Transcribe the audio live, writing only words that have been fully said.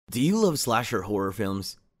Do you love slasher horror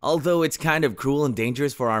films? Although it's kind of cruel and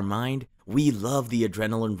dangerous for our mind, we love the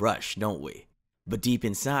adrenaline rush, don't we? But deep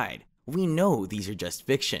inside, we know these are just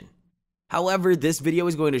fiction. However, this video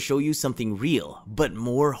is going to show you something real, but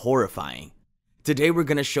more horrifying. Today we're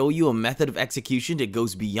going to show you a method of execution that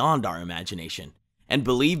goes beyond our imagination. And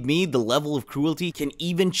believe me, the level of cruelty can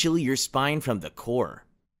even chill your spine from the core.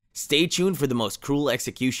 Stay tuned for the most cruel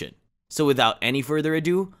execution. So without any further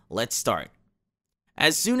ado, let's start.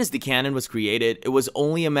 As soon as the cannon was created, it was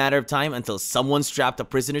only a matter of time until someone strapped a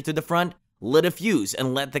prisoner to the front, lit a fuse,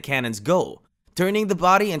 and let the cannons go, turning the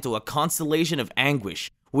body into a constellation of anguish,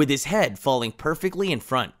 with his head falling perfectly in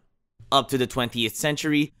front. Up to the 20th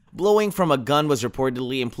century, blowing from a gun was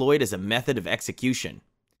reportedly employed as a method of execution.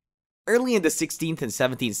 Early in the 16th and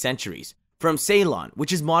 17th centuries, from Ceylon,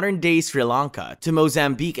 which is modern-day Sri Lanka, to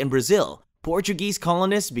Mozambique and Brazil, Portuguese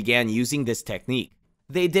colonists began using this technique.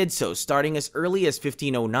 They did so starting as early as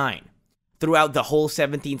 1509. Throughout the whole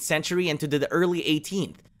 17th century and to the early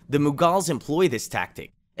 18th, the Mughals employed this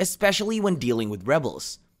tactic, especially when dealing with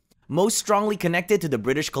rebels. Most strongly connected to the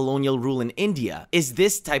British colonial rule in India is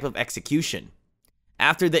this type of execution.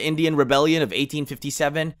 After the Indian Rebellion of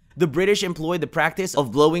 1857, the British employed the practice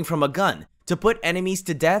of blowing from a gun to put enemies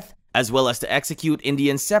to death, as well as to execute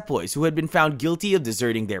Indian sepoys who had been found guilty of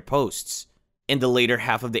deserting their posts. In the later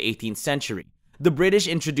half of the 18th century, the British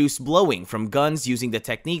introduced blowing from guns using the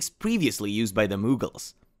techniques previously used by the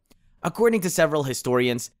Mughals. According to several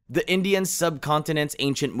historians, the Indian subcontinent's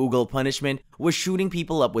ancient Mughal punishment was shooting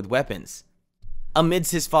people up with weapons.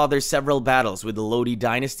 Amidst his father's several battles with the Lodi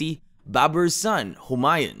dynasty, Babur's son,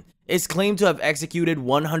 Humayun, is claimed to have executed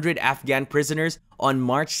 100 Afghan prisoners on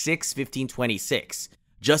March 6, 1526,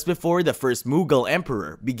 just before the first Mughal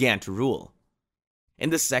emperor began to rule. In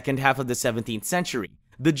the second half of the 17th century,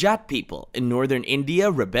 the Jat people in northern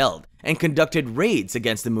India rebelled and conducted raids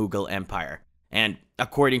against the Mughal Empire, and,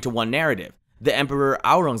 according to one narrative, the Emperor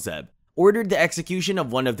Aurangzeb ordered the execution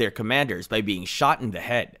of one of their commanders by being shot in the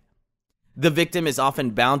head. The victim is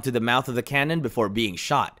often bound to the mouth of the cannon before being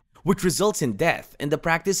shot, which results in death in the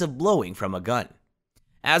practice of blowing from a gun.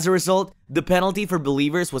 As a result, the penalty for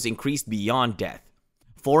believers was increased beyond death.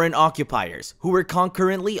 Foreign occupiers, who were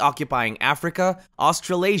concurrently occupying Africa,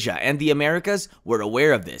 Australasia, and the Americas, were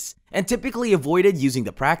aware of this, and typically avoided using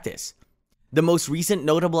the practice. The most recent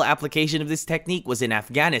notable application of this technique was in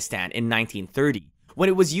Afghanistan in 1930, when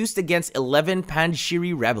it was used against 11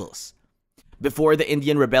 Panjshiri rebels. Before the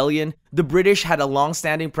Indian Rebellion, the British had a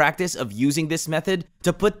long-standing practice of using this method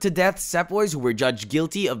to put to death sepoys who were judged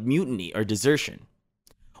guilty of mutiny or desertion.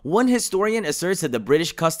 One historian asserts that the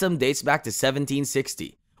British custom dates back to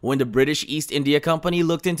 1760, when the British East India Company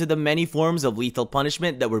looked into the many forms of lethal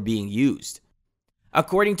punishment that were being used.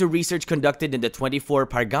 According to research conducted in the 24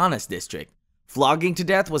 Parganas district, flogging to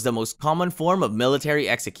death was the most common form of military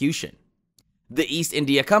execution. The East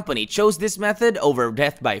India Company chose this method over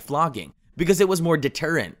death by flogging because it was more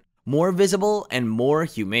deterrent, more visible, and more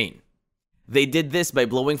humane. They did this by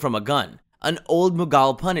blowing from a gun, an old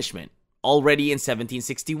Mughal punishment. Already in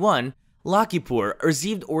 1761, Lakipur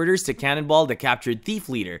received orders to cannonball the captured thief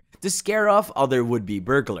leader to scare off other would-be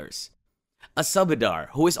burglars. A subedar,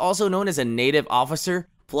 who is also known as a native officer,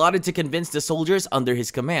 plotted to convince the soldiers under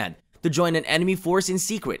his command to join an enemy force in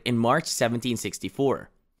secret in March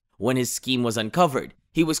 1764. When his scheme was uncovered,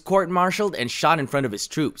 he was court-martialed and shot in front of his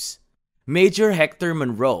troops. Major Hector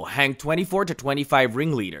Munro hanged 24 to 25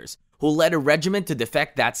 ringleaders, who led a regiment to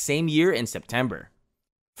defect that same year in September.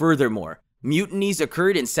 Furthermore, mutinies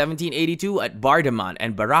occurred in 1782 at Bardhaman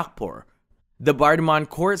and Barakpur. The Bardhaman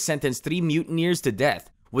court sentenced 3 mutineers to death,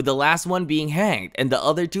 with the last one being hanged and the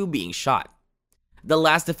other 2 being shot. The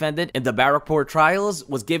last defendant in the Barakpur trials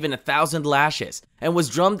was given 1,000 lashes and was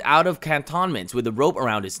drummed out of cantonments with a rope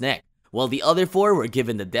around his neck, while the other 4 were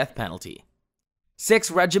given the death penalty. 6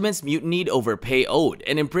 regiments mutinied over pay owed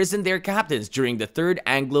and imprisoned their captains during the Third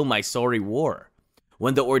Anglo-Mysore War.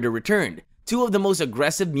 When the order returned, 2 of the most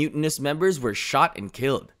aggressive mutinous members were shot and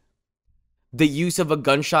killed. The use of a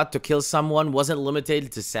gunshot to kill someone wasn't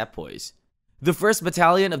limited to sepoys. The 1st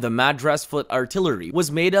Battalion of the Madras Foot Artillery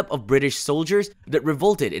was made up of British soldiers that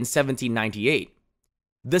revolted in 1798.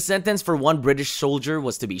 The sentence for one British soldier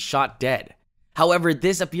was to be shot dead. However,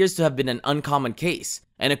 this appears to have been an uncommon case,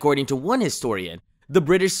 and according to one historian, the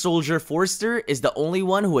British soldier Forster is the only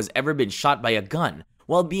one who has ever been shot by a gun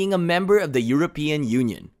while being a member of the European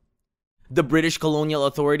Union. The British colonial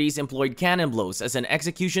authorities employed cannon blows as an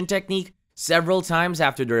execution technique several times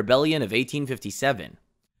after the rebellion of 1857.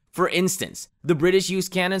 For instance, the British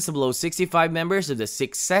used cannons to blow 65 members of the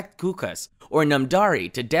Sikh sect Kukas or Namdari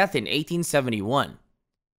to death in 1871.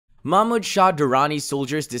 Mahmud Shah Durrani's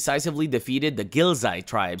soldiers decisively defeated the Ghilzai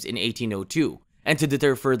tribes in 1802, and to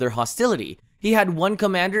deter further hostility, he had one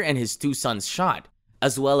commander and his 2 sons shot,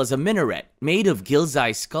 as well as a minaret made of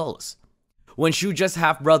Ghilzai skulls. When Shuja's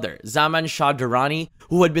half-brother, Zaman Shah Durrani,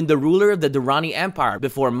 who had been the ruler of the Durrani Empire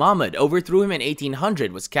before Mahmud overthrew him in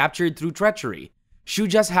 1800, was captured through treachery,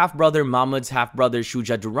 Shuja's half-brother Mahmud's half-brother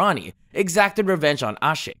Shuja Durrani exacted revenge on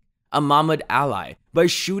Ashik, a Mahmud ally, by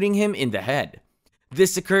shooting him in the head.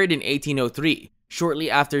 This occurred in 1803, shortly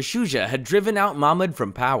after Shuja had driven out Mahmud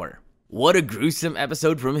from power. What a gruesome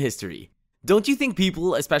episode from history. Don't you think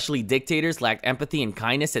people, especially dictators, lacked empathy and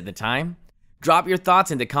kindness at the time? Drop your thoughts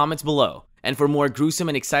in the comments below, and for more gruesome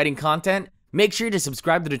and exciting content, make sure to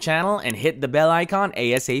subscribe to the channel and hit the bell icon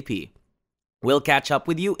ASAP. We'll catch up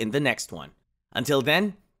with you in the next one. Until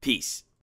then, peace.